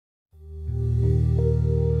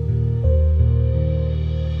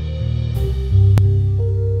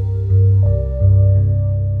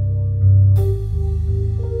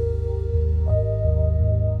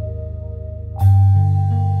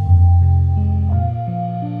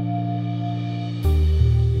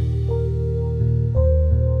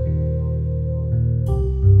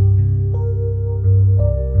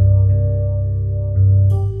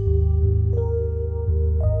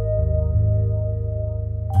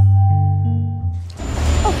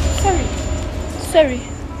Sorry.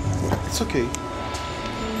 It's okay.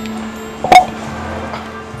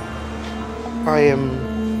 I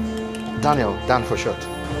am Daniel, Dan for short.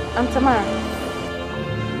 I'm Tamara.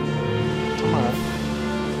 Tamara,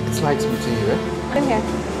 it's nice meeting you, eh? Come here.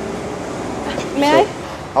 May I?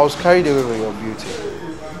 I was carried away with your beauty.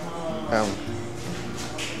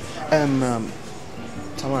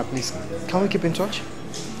 Tamara, please, can we keep in touch?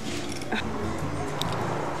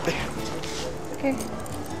 Okay.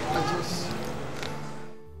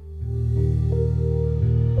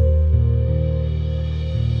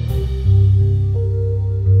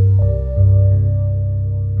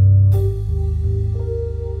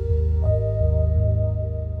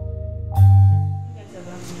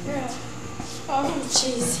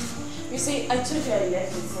 I told you I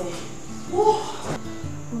left it here. Oh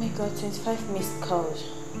my god, 25 missed calls.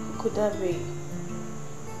 Who could that be?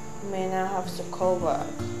 Man, I have to call back.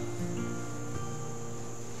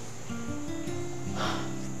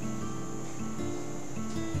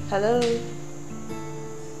 Hello?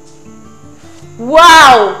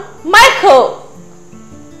 Wow! Michael!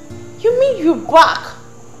 You mean you're back?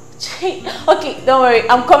 Okay, don't worry.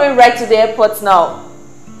 I'm coming right to the airport now.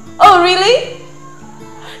 Oh, really?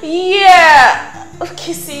 Yeah!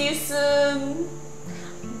 Okay, see you soon.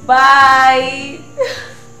 Bye!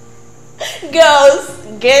 Girls,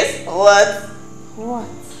 guess what? What?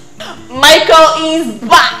 Michael is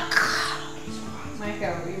back!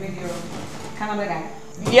 Michael, you mean your Canada guy?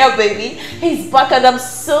 Yeah, baby. He's back and I'm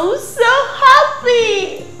so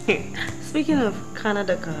happy! Speaking of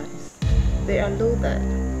Canada guys, they are loaded.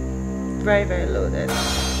 Very, very loaded.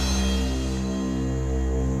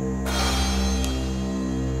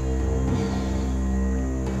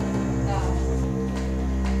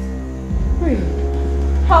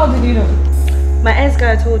 How did you know? My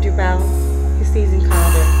ex-guy I told you about, he stays in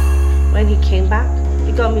Canada. When he came back,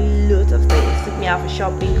 he got me loads of things. Took me out for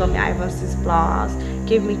shopping, got me Ivan's Plus,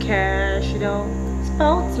 gave me cash, you know.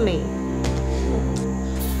 Spoiled me.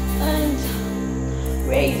 And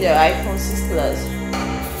where is your iPhone 6 Plus?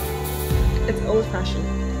 It's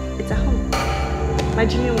old-fashioned. It's a home. My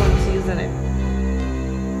junior one is using it.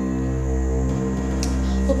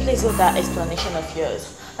 Oh, please hold that explanation of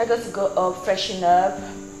yours. I got to go up, freshen up.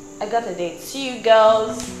 I got a date. See you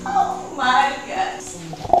girls. Oh my god.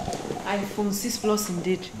 iPhone 6 Plus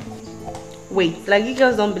indeed. Wait, like you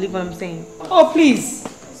girls don't believe what I'm saying. Oh, please.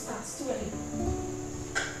 It's too early.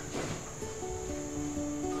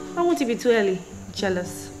 I want to be too early.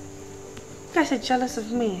 Jealous. You guys are jealous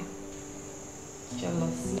of me.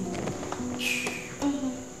 Jealousy.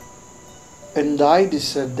 And I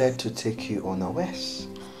decided to take you unawares.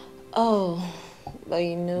 Oh, but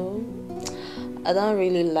you know, I don't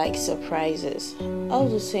really like surprises. All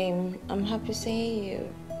the same, I'm happy seeing you.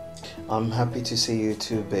 I'm happy to see you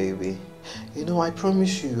too, baby. You know, I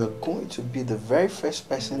promise you, you're going to be the very first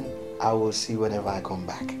person I will see whenever I come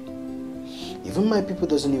back. Even my people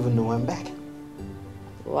doesn't even know I'm back.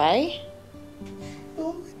 Why?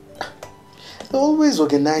 They always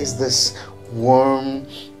organize this warm,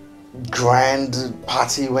 grand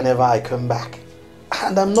party whenever I come back.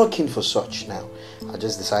 And I'm not keen for such now. I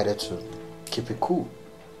just decided to keep it cool.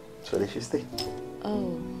 So they should stay.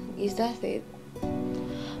 Oh, is that it?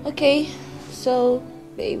 Okay, so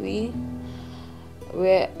baby,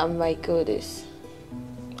 where am I goddess?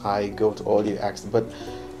 I got all you asked, but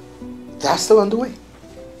that's still on the way.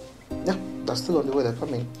 Yeah, that's still on the way, they're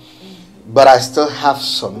coming. But I still have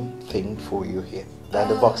something for you here. That's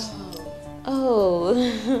the box. Oh,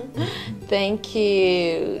 thank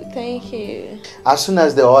you. Thank you. As soon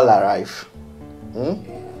as they all arrive,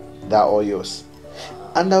 they're all yours.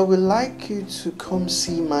 And I would like you to come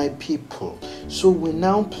see my people. So we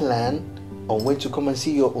now plan on when to come and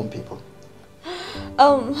see your own people.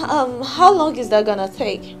 How long is that gonna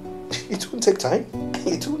take? It won't take time.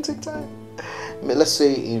 It won't take time. I mean, let's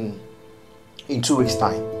say in 2 weeks'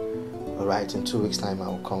 time. Alright, in 2 weeks' time I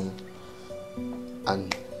will come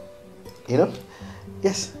and, you know,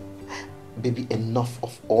 yes, baby, enough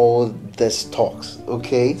of all this talks,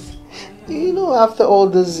 okay? You know, after all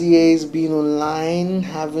these years being online,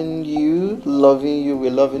 having you, loving you,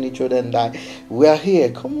 we're loving each other, and we are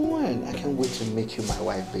here. Come on, I can't wait to make you my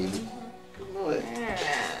wife, baby. Come on.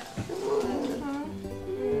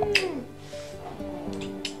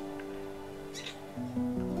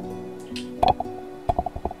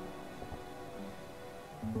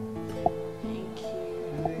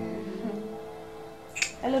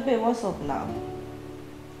 Hello babe, what's up now?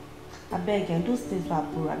 I beg you, those things were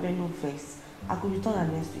poor, I beg no face. I could return her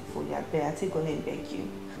next week for you, I beg, I take on and beg you.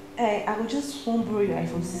 I will just won't borrow your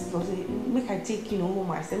iPhone 6 Plus, make I take, you know, home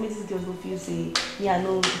myself. Make these girls go feel say, yeah,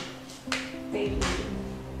 no. baby.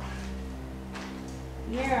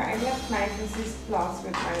 Yeah, I left my emphasis plus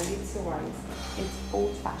with my little ones. It's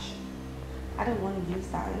old fashioned. I don't want to use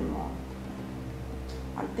that anymore.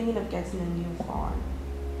 I'm thinking of getting a new phone.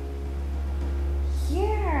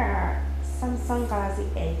 Yeah, Samsung Galaxy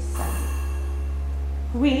A7.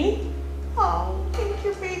 Really? Oh, thank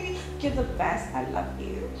you, baby. You're the best. I love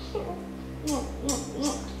you.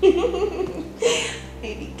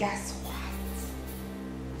 Baby, guess what?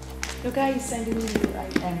 Your guy is sending me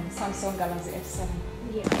Samsung Galaxy S7.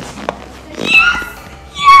 Yes.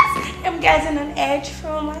 Yes! I'm getting an edge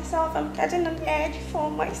for myself. I'm getting an edge for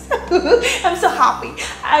myself. I'm so happy.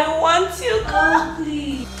 I want to go. Oh,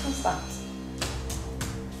 please. What's that?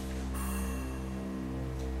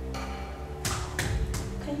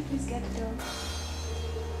 Can you please get the door?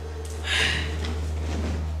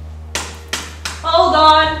 Hold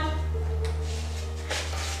on.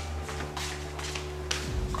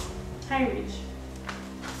 Hi, Rich.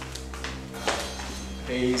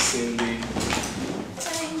 Hey Cindy.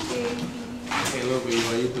 Hi, baby. Hello babe,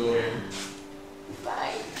 how you doing?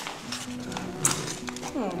 Bye.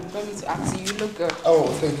 Let me to ask you. You look good. Oh,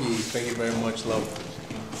 thank you. Thank you very much, love.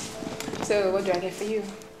 So, what do I get for you?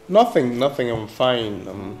 Nothing, I'm fine.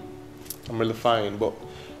 I'm really fine. But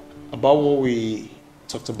about what we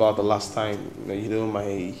talked about the last time,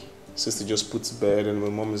 my sister just put to bed and my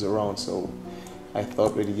mom is around, so I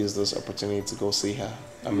thought we'd use this opportunity to go see her.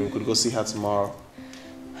 I mean, we could go see her tomorrow.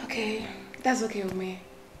 Okay, that's okay with me.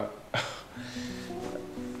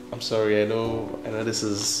 I'm sorry, I know this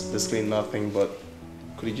is basically nothing, but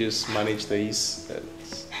could you just manage this?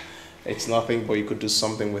 It's nothing, but you could do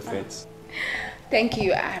something with it. Thank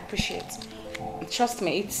you, I appreciate it. Trust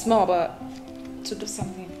me, it's small, but to do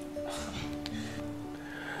something.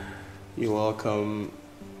 You're welcome.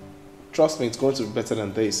 Trust me, it's going to be better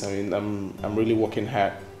than this. I mean, I'm really working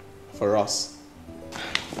hard for us.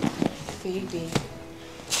 Baby,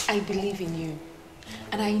 I believe in you.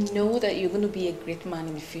 And I know that you're going to be a great man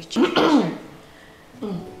in the future.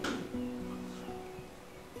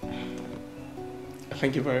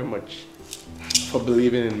 Thank you very much for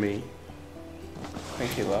believing in me.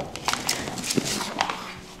 Thank you, love.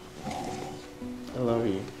 I love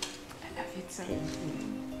you. I love you too.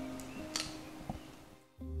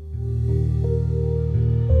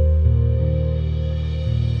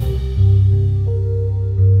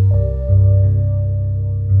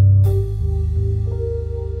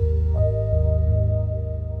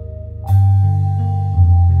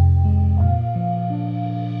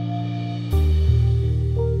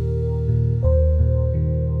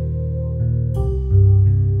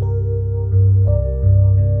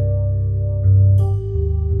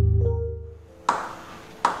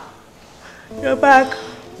 You're back.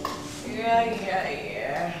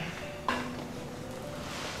 Yeah.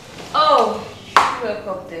 Oh, you wake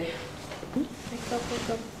up there. Wake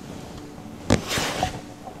up.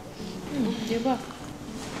 You're back.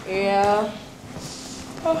 Yeah.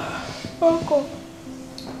 Oh, welcome.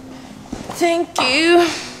 Thank you.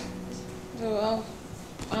 So,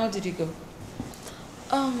 how did you go?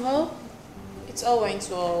 Well, it's all went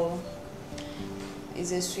well.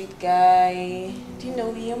 He's a sweet guy. Do you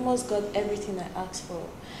know, he almost got everything I asked for.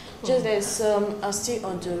 Just that some are still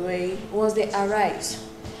on the way. Once they arrive,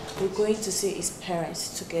 we're going to see his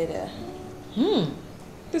parents together.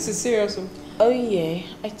 This is serious. Oh yeah,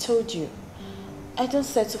 I told you. I don't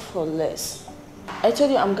settle for less. I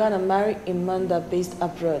told you I'm gonna marry a man that's based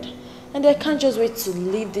abroad. And I can't just wait to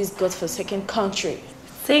leave this godforsaken country.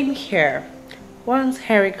 Same here. Once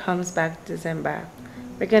Harry comes back December,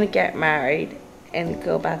 we're gonna get married and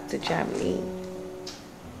go back to Germany.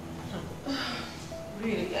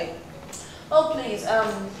 Really? Oh please,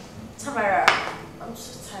 Tamara, I'm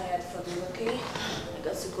so tired for the okay? I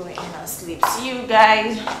got to go in and sleep. See you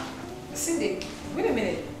guys. Cindy, wait a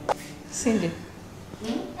minute. Cindy,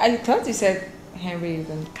 I thought you said Henry is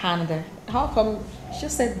in Canada. How come you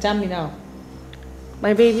just said Germany now?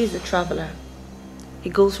 My baby is a traveler. He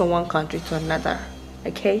goes from one country to another,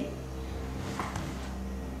 okay?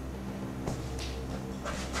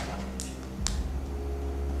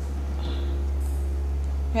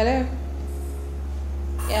 Hello?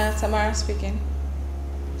 Yeah, Tamara speaking.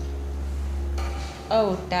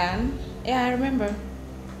 Oh, Dan? Yeah, I remember.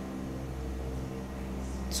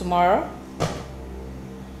 Tomorrow?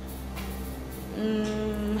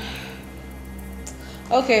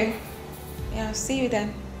 Okay. Yeah, see you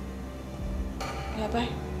then. Yeah, bye.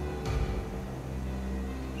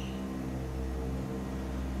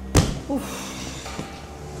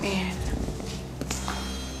 Oof. Man.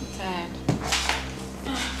 I'm tired.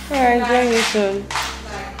 Alright, join me soon.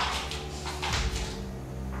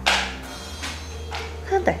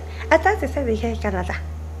 thought they said they here in Canada.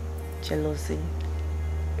 Jealousy.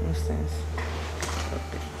 No sense.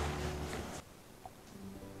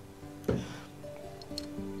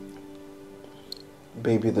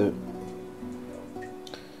 Baby, the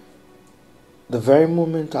very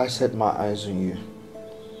moment I set my eyes on you,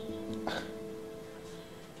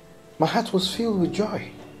 my heart was filled with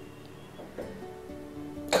joy.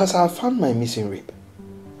 Because I found my missing rib.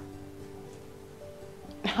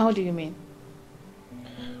 How do you mean?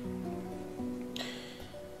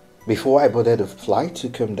 Before I boarded the flight to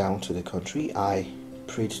come down to the country, I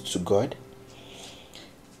prayed to God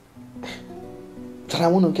that I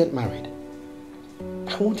want to get married.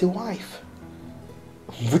 I want a wife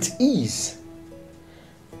with ease.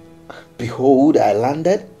 Behold, I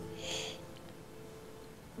landed.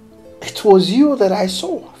 It was you that I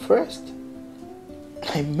saw first.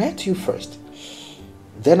 I met you first.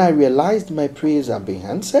 Then I realized my prayers are being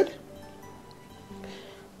answered.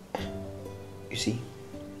 You see,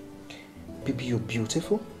 baby, you're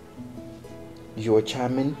beautiful. You're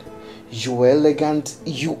charming. You're elegant.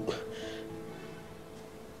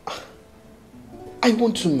 I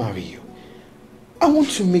want to marry you. I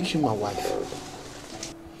want to make you my wife.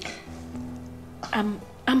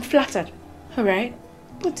 I'm flattered, alright?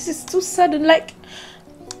 But this is too sudden, like,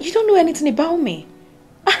 you don't know anything about me.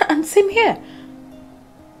 And same here.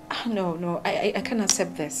 No, I can't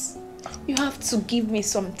accept this. You have to give me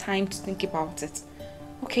some time to think about it,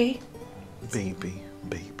 okay? Baby.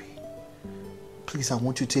 Please, I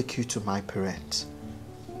want to take you to my parents.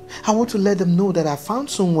 I want to let them know that I found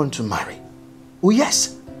someone to marry. Oh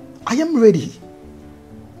yes, I am ready.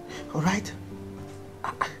 Alright?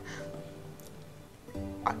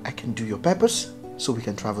 I can do your papers so we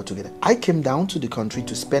can travel together. I came down to the country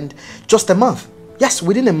to spend just a month. Yes,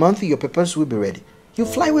 within a month your papers will be ready. You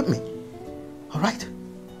fly with me. Alright?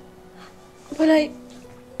 But I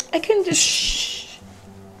can just... Shh.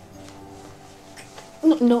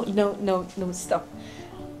 No, stop.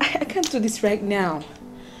 I can't do this right now.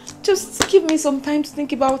 Just give me some time to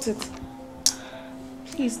think about it.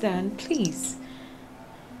 Please, Dan, please.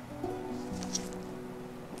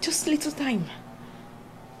 Just a little time.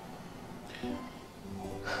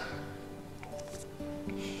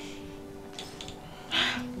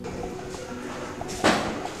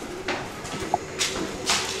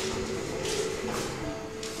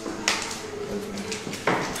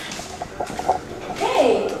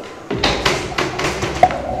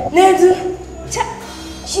 Nedu,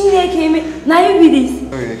 Chineke, now you be this.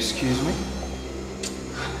 Sorry, excuse me.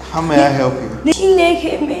 How may I help you?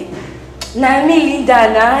 Chineke, now me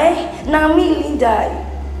Linda, now me Linda.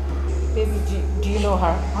 Baby, do you know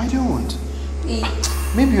her? I don't.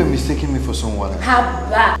 Maybe you're mistaking me for someone else.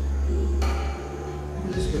 Haba.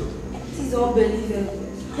 Let's go. This is unbelievable.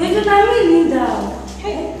 Nedu, now me Linda.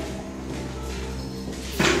 Hey.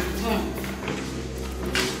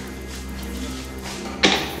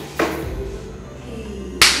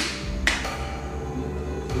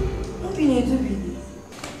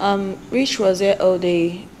 Rich was here all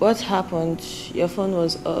day. What happened? Your phone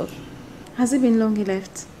was off. Has it been long he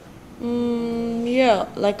left? Yeah,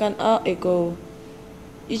 like an hour ago.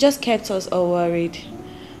 You just kept us all worried.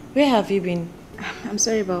 Where have you been? I'm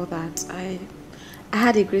sorry about that. I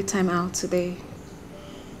had a great time out today.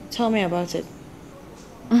 Tell me about it.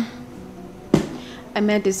 I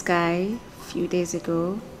met this guy a few days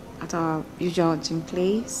ago at our usual gym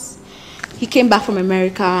place. He came back from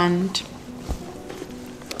America and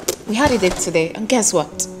we had a date today. And guess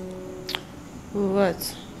what?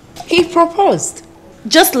 What? He proposed.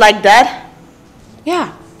 Just like that?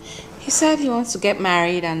 Yeah. He said he wants to get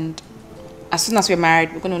married, and as soon as we're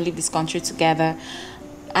married, we're going to leave this country together.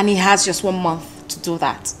 And he has just 1 month to do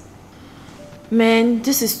that. Man,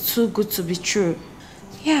 this is too good to be true.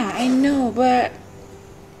 Yeah, I know, but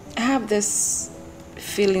I have this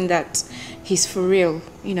feeling that he's for real,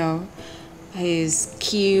 you know. He's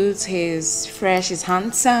cute, he's fresh, he's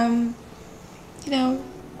handsome, you know.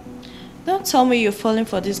 Don't tell me you're falling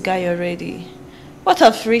for this guy already. What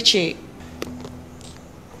of Richie?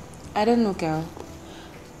 I don't know, girl.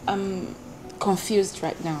 I'm confused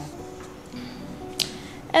right now.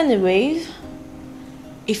 Anyways,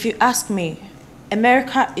 if you ask me,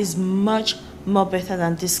 America is much more better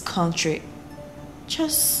than this country.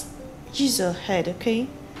 Just use your head, okay?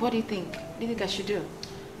 What do you think? What do you think I should do?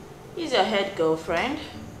 Use your head, girlfriend.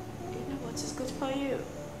 You know what is good for you.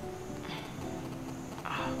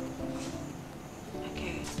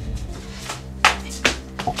 Okay.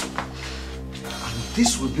 And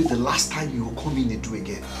this will be the last time you will come in and do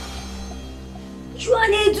again. You are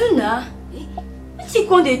Nedu now. What's he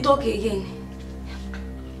going to talk again?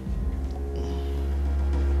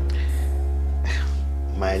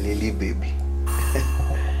 My Lily baby.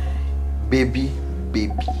 Baby.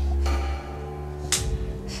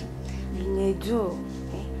 You do.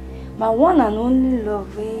 My one and only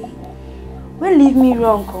love, will leave me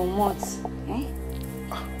wrong, come what?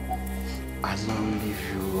 I don't leave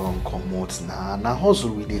you wrong, come out now. Now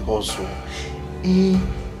hustle with the hustle.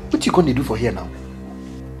 What you gonna do for here now?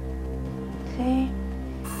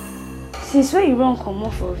 Since when you run come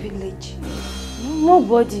out for village,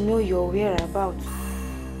 nobody know your whereabouts.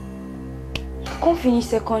 I can't finish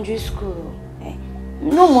secondary school.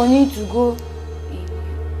 No money to go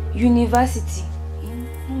university.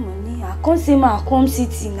 No money. I can't say I come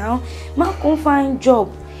city now. I can't find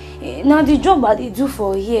job. Now the job I do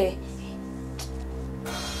for here.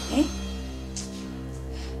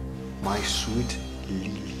 My sweet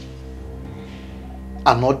Lily.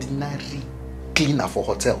 An ordinary cleaner for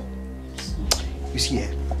hotel. You see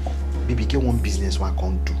here, baby, get one business one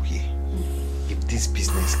can't do here. If this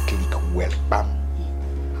business click well, bam,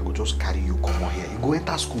 I go just carry you come on here. You go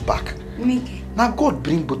enter school back. Mike. Now God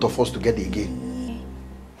bring both of us together again.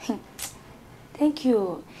 Thank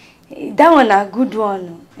you. That one a good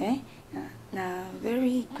one. Nah,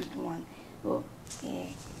 very good one. Oh, yeah.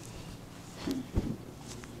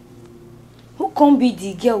 Who can be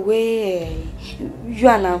the girl where you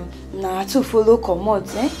and na to follow come out?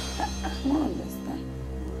 I don't understand.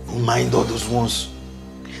 Don't mind all those ones.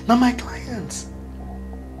 Now my clients.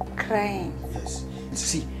 Crying. Yes.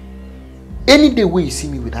 See, any day when you see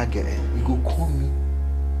me with that girl, you go call me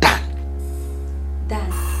Dan.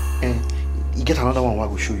 Dan. And you get another one I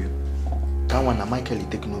will show you. That one, Michael is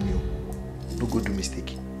taking on you. Don't go do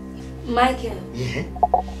mistake. Michael. Yeah.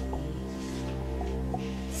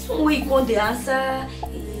 So we want the answer a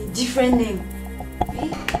different name.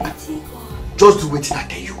 Just do what I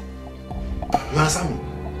tell you. You understand me?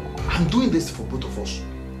 I'm doing this for both of us.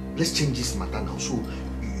 Let's change this matter now. So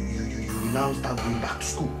you will now start going back to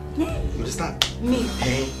school. Yeah. You understand? Me.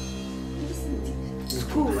 Hey.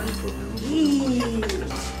 School. No problem.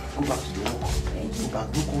 Go back to your work. Go back.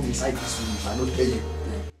 Don't come inside this room if I don't tell you.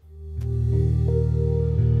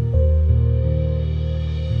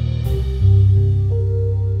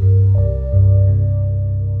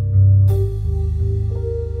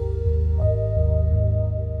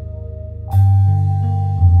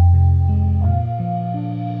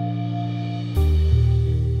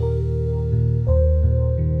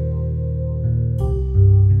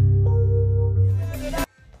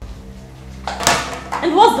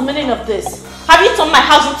 And what's the meaning of this? Have you turned my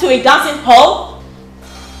house into a dancing hall?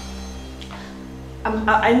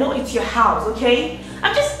 I know it's your house, okay?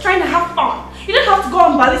 I'm just trying to have fun. You don't have to go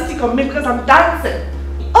on ballistic on me because I'm dancing.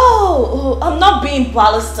 Oh, I'm not being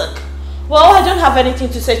ballistic. Well, I don't have anything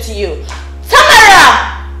to say to you.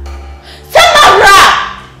 Tamara!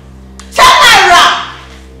 Tamara! Tamara!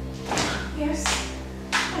 Yes?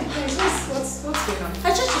 Hi, guys, what's going on? I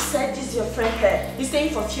just said this is your friend here. He's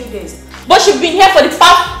staying for a few days. But she's been here for the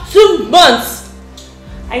past 2 months.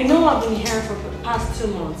 I know I've been here for the past 2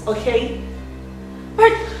 months, okay?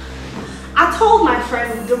 But I told my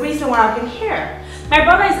friend the reason why I've been here. My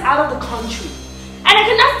brother is out of the country. And I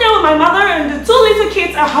cannot stay with my mother and the 2 little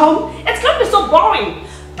kids at home. It's gonna be so boring.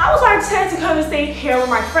 That was why I decided to come and stay here with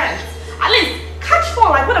my friends. At least catch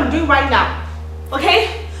fun like what I'm doing right now.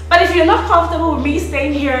 Okay? But if you're not comfortable with me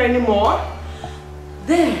staying here anymore,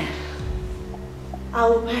 then I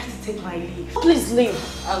will have to take my leave. Please leave.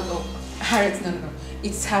 I'll go. Harriet, no.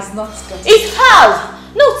 It has not got. It has!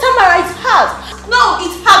 No, Tamara, it has! No,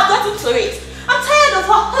 it has gotten to it. I'm tired of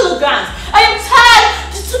her holograms. I am tired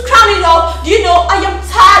to crown it up. You know, I am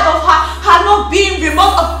tired of her not being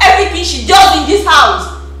remote of everything she does in this house.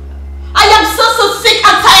 I am so sick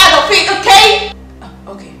and tired of it, okay?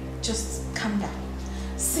 Okay, just calm down.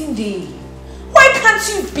 Cindy, why can't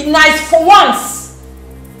you be nice for once?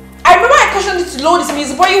 I remember I cautioned you to lower this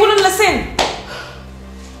music, but you wouldn't listen.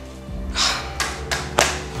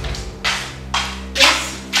 Yes?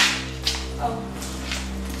 Oh.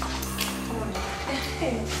 Come on.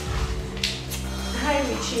 Hey. Hi,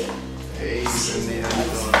 Richie. Hey, Cindy, how you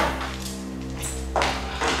doing?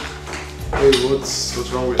 Hey,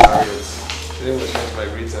 what's wrong with Harriet? She didn't respond my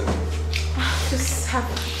greeting. Just have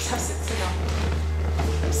sit down.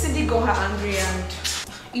 Cindy got her angry and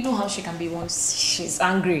you know how she can be once she's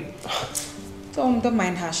angry. Don't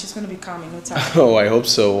mind her, she's going to be calm in no time. Oh, I hope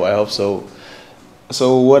so.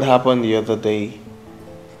 So what happened the other day?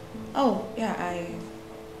 Oh, yeah,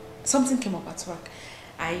 something came up at work.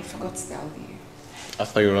 I forgot to tell you. I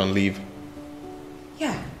thought you were on leave.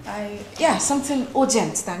 Yeah, something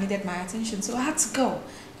urgent that needed my attention, so I had to go.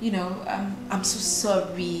 You know, I'm so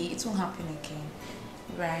sorry. It won't happen again,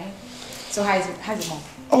 right? So how's your mom?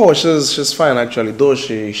 Oh, she's fine actually. Though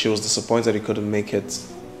she was disappointed he couldn't make it.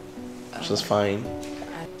 She's fine.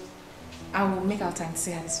 I will make our time to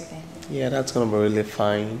see her this weekend. Yeah, that's gonna be really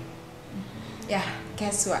fine. Yeah,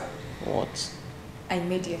 guess what? What? I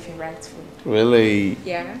made you a favorite food. Really?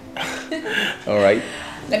 Yeah. Alright.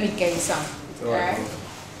 Let me get you some. Alright.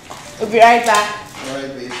 We'll be right back.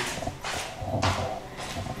 Alright, babe.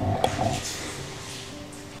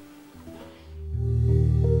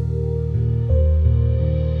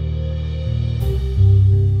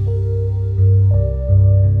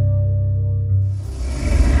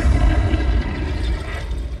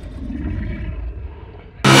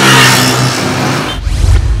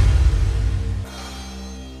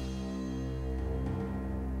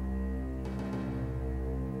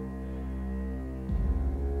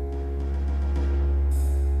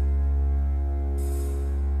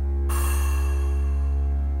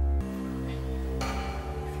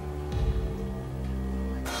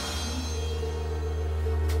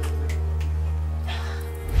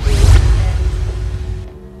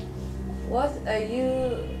 What are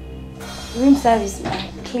you? Room service,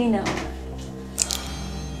 cleaner.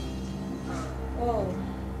 Oh,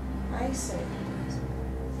 I see.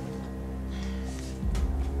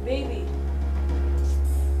 Baby.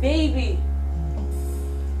 Baby.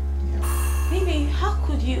 Baby, how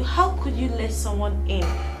could you let someone in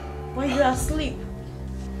when you're asleep?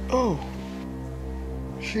 Oh.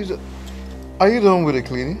 Are you done with the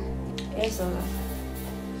cleaning? Yes, Oga.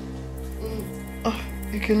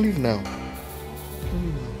 You can leave now.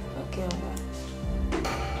 Okay, Oga.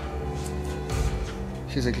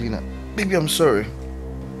 She's a cleaner. Baby, I'm sorry.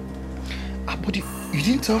 But you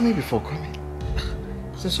didn't tell me before coming.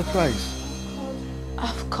 It's a surprise.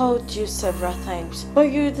 I've called you several times,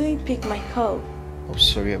 but you didn't pick my call. I'm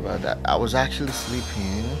sorry about that. I was actually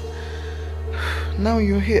sleeping, you know. Now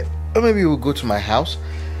you're here. Or maybe we'll go to my house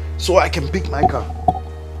so I can pick my car.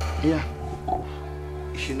 Yeah.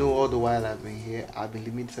 You know, all the while I've been here, I've been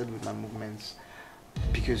limited with my movements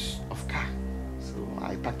because of car. So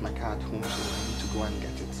I packed my car at home, so I need to go and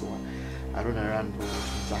get it. So I run around with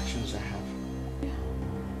transactions I have.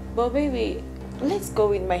 But baby, let's go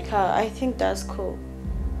with my car. I think that's cool.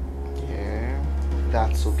 Yeah,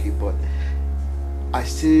 that's okay, but I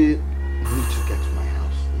still need to get to my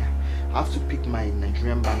house. Yeah, I have to pick my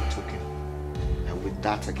Nigerian bank token, and with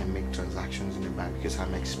that I can make transactions in the bank because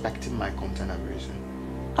I'm expecting my container very soon.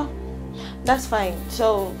 Oh, that's fine.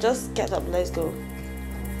 So just get up. Let's go.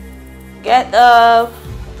 Get up.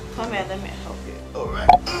 Come here. Let me help you. All right.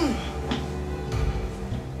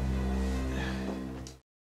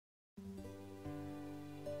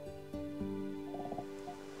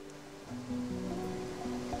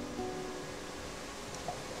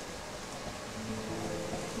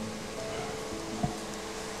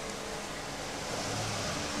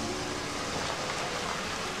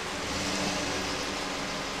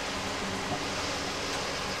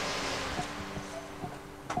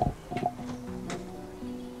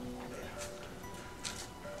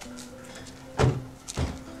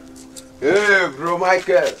 Hey, bro,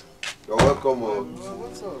 Michael. You're welcome.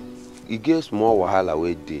 What's up? You get small wahala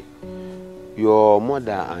wey dey. Your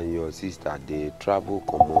mother and your sister, they travel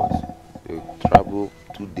comot. They travel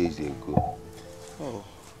 2 days ago. Oh,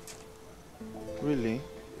 really?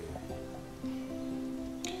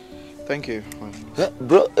 Thank you.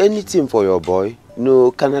 Bro, anything for your boy?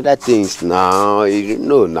 No Canada things now. You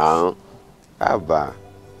know now. Abba.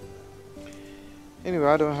 Anyway,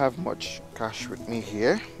 I don't have much cash with me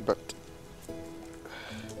here, but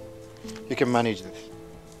you can manage this.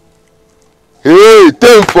 Hey,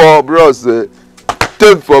 10 for bros.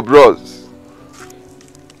 10 for bros.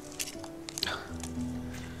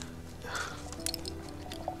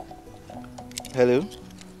 Hello?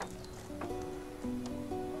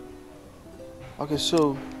 Okay,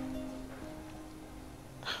 so...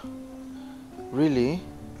 Really?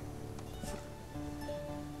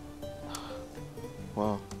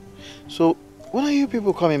 Wow. So, when are you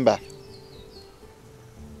people coming back?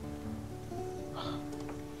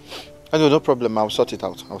 I know, no problem. I'll sort it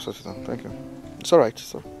out. Thank you. It's alright,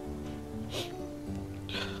 sir.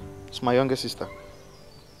 It's my younger sister.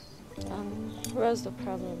 Where's the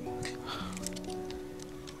problem?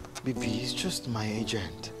 Baby, he's just my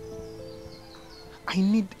agent. I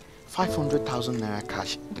need 500,000 naira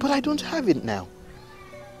cash, but I don't have it now.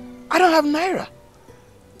 I don't have naira.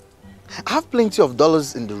 I have plenty of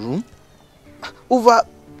dollars in the room, over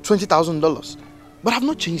 $20,000, but I've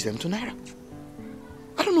not changed them to naira.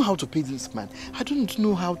 I don't know how to pay this man. I don't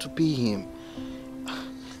know how to pay him.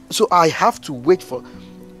 So I have to wait for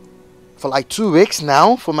like 2 weeks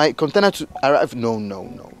now for my container to arrive.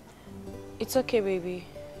 No. It's okay, baby.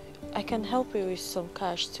 I can help you with some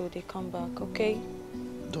cash till they come back, okay?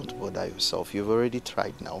 Don't bother yourself. You've already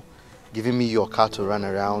tried now. Giving me your car to run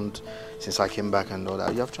around since I came back and all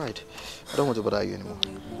that. You have tried. I don't want to bother you anymore.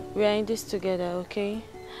 We are in this together, okay?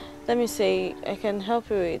 Let me say, I can help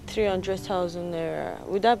you with 300,000 naira.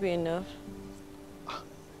 Would that be enough?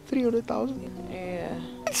 300,000? Yeah.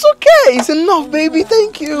 It's okay. It's enough, baby.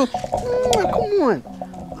 Thank you. Come on.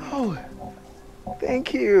 Oh,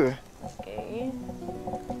 thank you. Okay.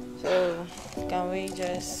 So, can we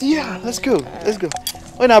just... Yeah, let's go. Let's go.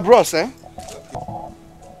 Oh, now, bros, eh?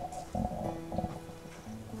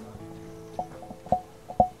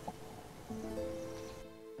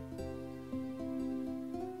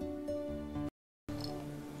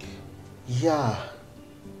 Yeah,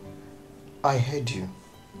 I heard you.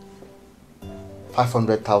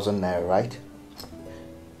 500,000 naira, right?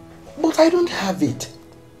 But I don't have it.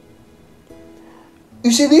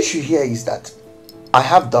 You see, the issue here is that I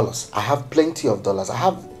have dollars. I have plenty of dollars. I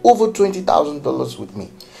have over $20,000 with me.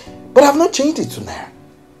 But I've not changed it to naira.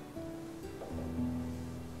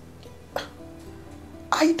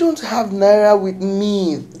 I don't have naira with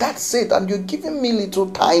me. That's it. And you're giving me little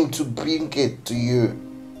time to bring it to you.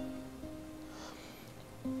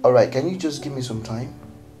 Alright, can you just give me some time?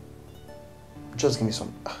 Just give me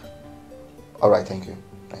some... Alright, thank you.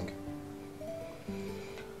 Thank you.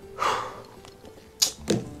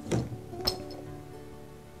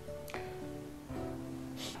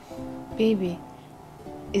 Baby,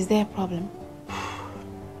 is there a problem?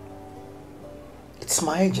 It's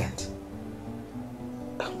my agent.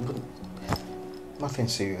 But nothing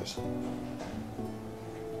serious.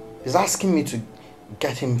 He's asking me to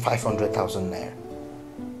get him 500,000 naira.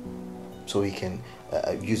 So he can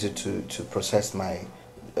use it to process my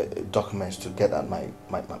documents to get at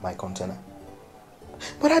my container.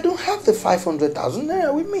 But I don't have the 500,000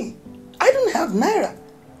 naira with me. I don't have naira.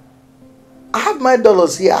 I have my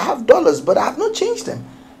dollars here. I have dollars, but I have not changed them.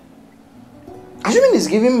 Assuming he's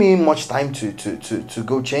giving me much time to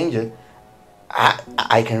go change it,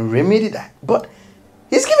 I can remedy that. But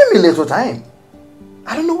he's giving me little time.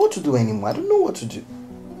 I don't know what to do anymore. I don't know what to do.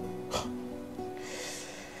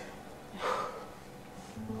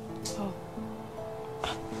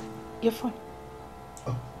 Your phone.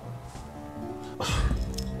 Oh.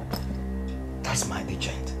 That's my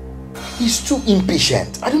agent. He's too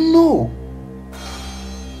impatient. I don't know.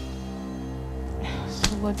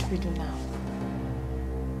 So what do we do now?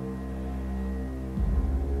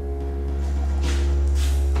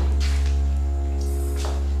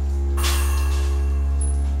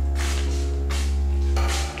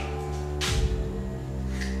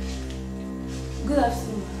 Good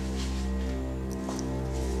afternoon.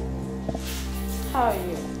 How are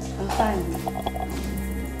you? I'm fine.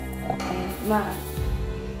 Ma,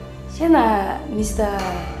 Shana, Mr.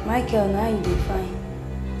 Michael, now you be fine.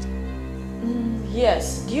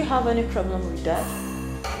 Yes. Do you have any problem with that?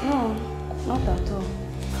 No, not at all.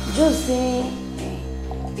 Just say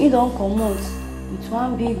you don't come out with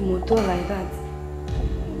one big motor like that.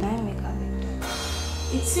 Now make a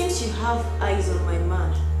bit. It seems you have eyes on my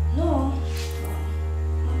man. No,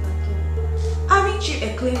 not at all. Aren't you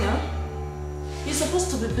a cleaner? You're supposed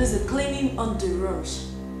to be busy cleaning on the roads.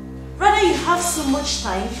 Rather, you have so much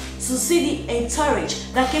time to see the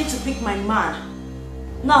entourage that came to pick my man.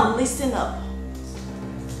 Now, listen up.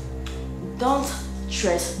 Don't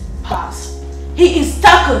trespass. He is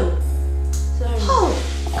taken. Sorry. Oh,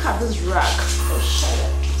 look at this rag. Oh, shut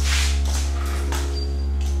up.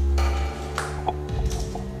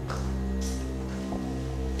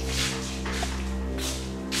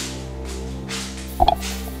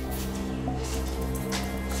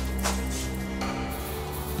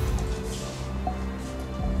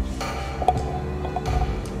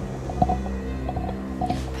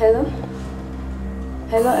 Hello?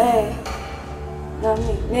 Hello,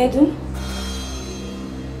 Nami, Nedu?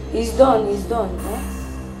 It's done,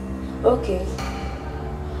 Okay.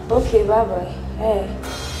 Okay, bye-bye.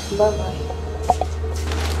 Bye-bye.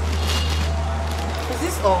 Is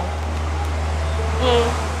this all?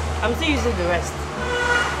 I'm still using the rest.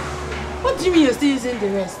 What do you mean you're still using the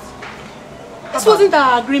rest? This wasn't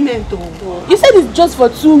our agreement though. You said it's just for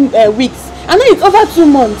 2 weeks, and now it's over 2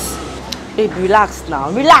 months. Babe, relax now.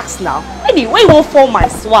 Why you won't fall my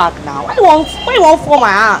swag now? Why you won't fall my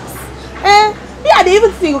ass? Me, I didn't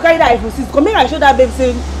even think you carry that iPhone 6. Come here and show that babe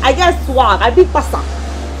saying, I get swag, I big passer.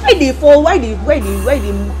 Why they fall my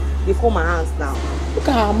hands now? Look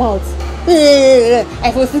at her mouth.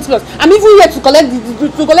 iPhone 6 Plus. I'm even here to collect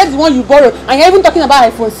the one you borrowed, and you're even talking about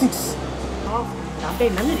iPhone 6. Now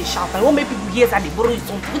babe, I need to shout. I won't make people hear that they borrow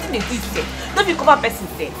something. What did they do? Don't you cover person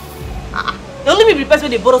say? They only be the person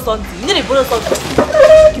when they borrow something. You know they borrow something.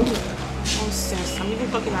 Nonsense. I'm even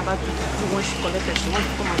talking about the one she collected. She wants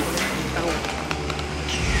to come and collect from that one.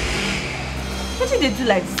 What did they do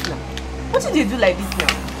like this now? What did they do like this now?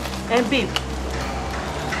 And babe.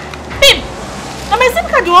 Babe! I'm a SIM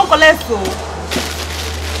card you won't collect so.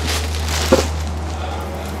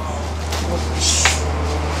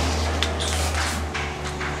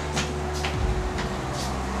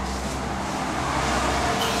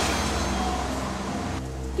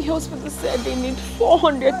 The hospital said they need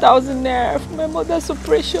 400,000 naira for my mother's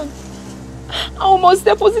operation. I almost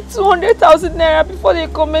deposit 200,000 naira before they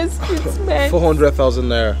commence treatment. 400,000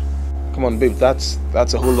 naira. Come on, babe, that's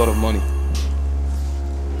a whole lot of money.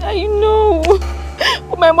 I know.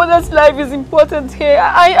 But my mother's life is important here.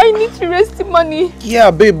 I need to raise the money.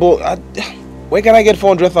 Yeah, babe, but where can I get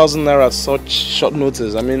 400,000 naira at such short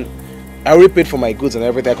notice? I mean, I already paid for my goods and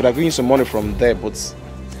everything. I could have given you some money from there, but...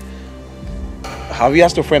 Have you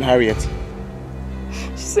asked your friend Harriet?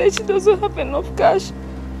 She said she doesn't have enough cash.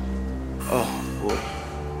 Oh, boy.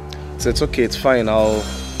 So it's okay, it's fine. I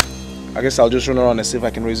guess I'll just run around and see if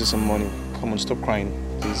I can raise you some money. Come on, stop crying,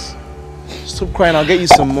 please. Stop crying, I'll get you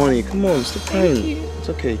some money. Come on, stop crying. Thank you. It's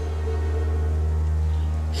okay.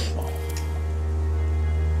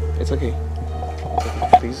 It's okay.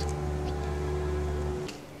 Please.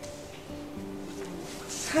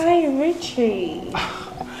 Hi, Richie.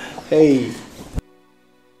 Hey.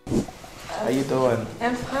 How you doing?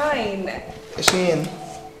 I'm fine. Is she in?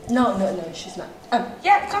 No, she's not.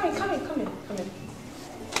 Yeah, come in.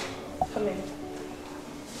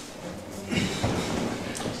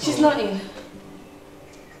 She's not in.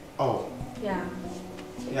 Oh. Yeah.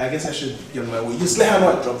 Yeah, I guess I should be on my way. Just let her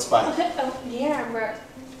know I dropped by. Okay. Yeah, but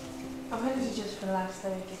I wanted to just relax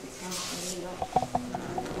and get it down, you know.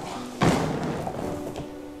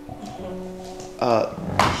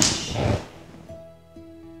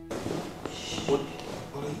 What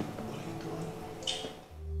are you doing?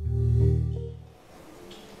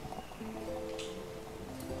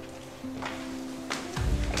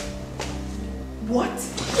 What?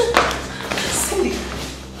 Cindy!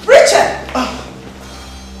 Richard!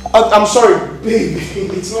 I'm sorry, babe.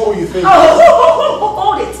 It's not what you think.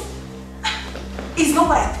 Hold it! It's not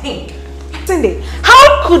what I think. Cindy,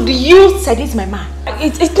 how could you seduce my man?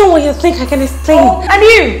 It's not what you think, I can explain. Oh, and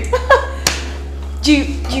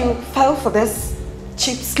you fell for this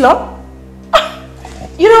cheap slut?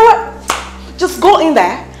 You know what? Just go in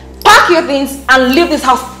there, pack your things, and leave this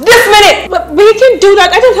house this minute! But you can't do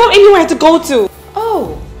that. I don't have anywhere to go to.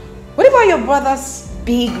 Oh, what about your brother's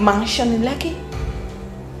big mansion in Lekki?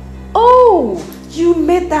 Oh, you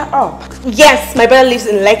made that up. Yes, my brother lives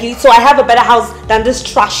in Lekki, so I have a better house than this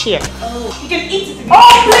trash here. Oh, you can eat it.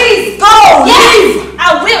 Oh, please, go! Yes! Leave!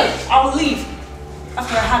 I will leave.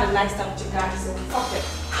 After I had a nice time with you guys, so fuck it.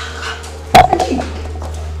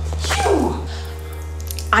 You!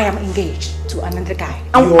 I am engaged to another guy.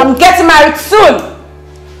 I'm getting married soon!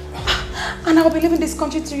 And I'll be leaving this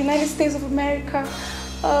country to the United States of America.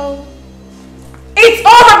 Oh. It's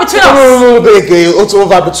over between us! No, baby, it's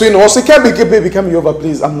over between us. It can't be, baby, it can't be over,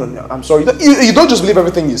 please. I'm sorry. You don't just believe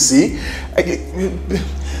everything you see.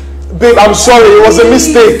 Babe, I'm sorry, it was a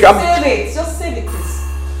mistake. Save it, just save it, please.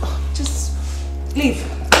 Just leave.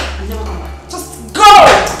 I'll never come back. Just go!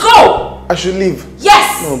 Go! I should leave.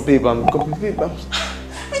 Yes! No, babe,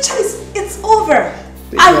 Richard, it's over.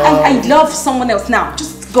 I love someone else now.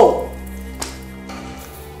 Just go.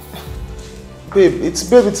 Babe, it's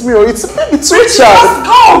me. It's Richard. Just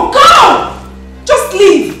go! Go! Just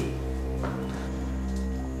leave.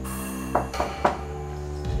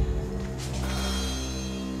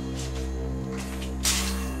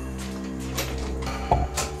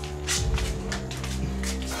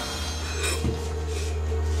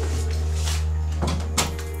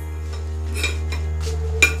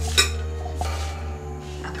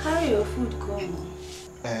 Carry your food, come.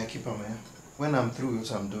 Keep on, man. When I'm through with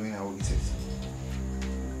what I'm doing, I will eat it.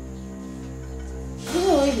 You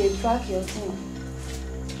know where they track your thing.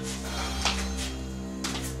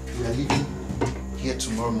 We are leaving here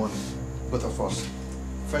tomorrow morning, both of us.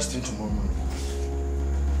 First thing tomorrow morning.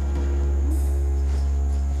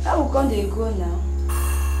 How come they go now?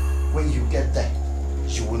 When you get there,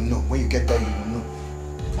 you will know. When you get there, you will know.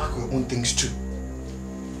 Pack your own things too.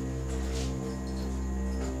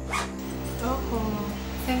 Oh,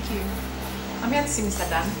 thank you. I'm here to see Mr.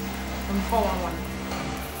 Dan from 411.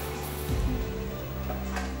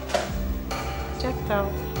 Checked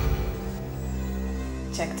out.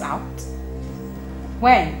 Checked out?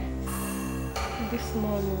 When? This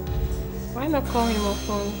morning. Why not call him on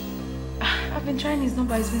phone? I've been trying his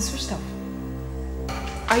number, it's been switched off.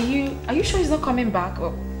 Are you sure he's not coming back?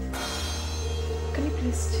 Or can you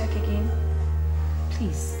please check again?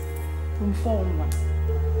 Please. Room 411.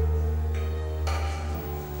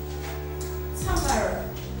 Tamara.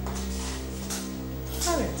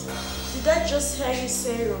 Did I just hear you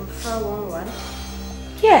say room 411?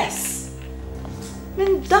 Yes. I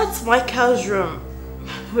mean, that's Michael's room.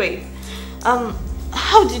 Wait,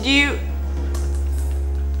 how did you...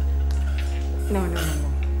 No.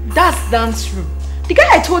 That's Dan's room. The guy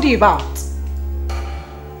I told you about.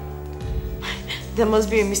 There must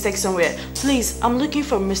be a mistake somewhere. Please, I'm looking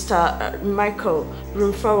for Mr. Michael,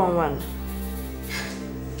 room 411.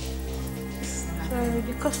 Sorry,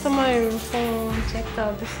 the customer in room 411 checked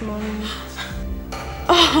out this morning.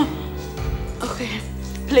 Oh, okay.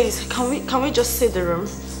 Please, can we just see the room?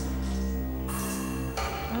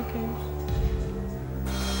 Okay.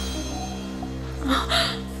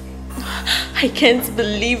 I can't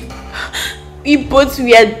believe we both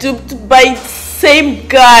were duped by the same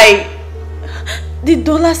guy. The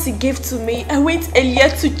dollars he gave to me, I went earlier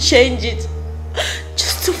to change it.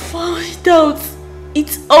 Just to find out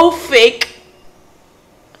it's all fake.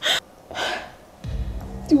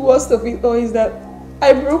 The worst of it all is that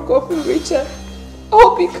I broke up with Richard.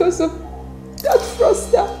 All because of that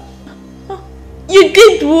fraudster. You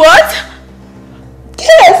did what?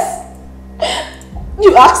 Yes!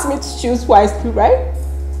 You asked me to choose wisely, right?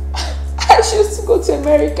 I choose to go to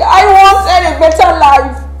America. I wanted a better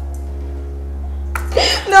life.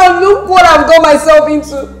 Now look what I've got myself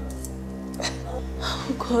into.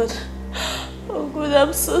 Oh God,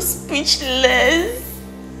 I'm so speechless.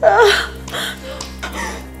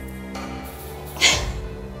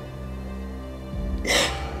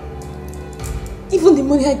 Even the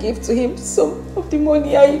money I gave to him, some of the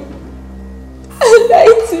money I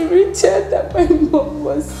lied to Richard that my mom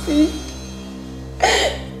was sick.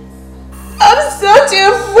 I'm such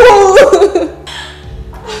a fool.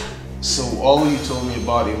 So all you told me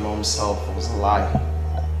about your mom's health was a lie.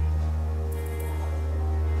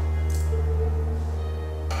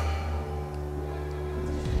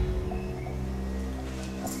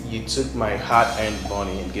 You took my hard-earned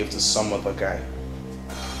money and gave to some other guy.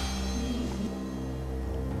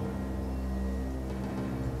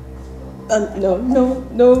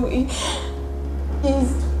 No.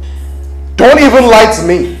 He's... Don't even lie to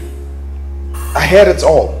me. I heard it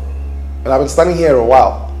all. And I've been standing here a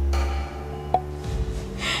while.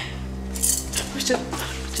 Richard.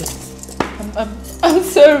 I'm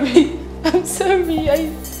sorry. I'm sorry.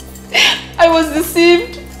 I was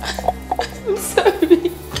deceived. I'm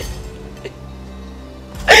sorry.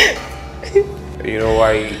 You know,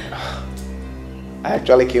 I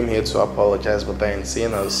actually came here to apologize, but then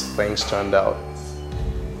seeing as things turned out,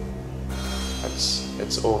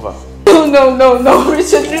 it's over. No,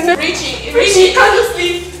 Richard. Richie, can't you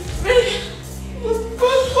sleep?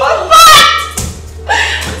 What?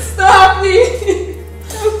 Stop me.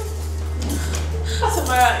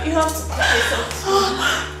 Tamara, you have to put yourself.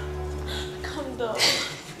 Calm down.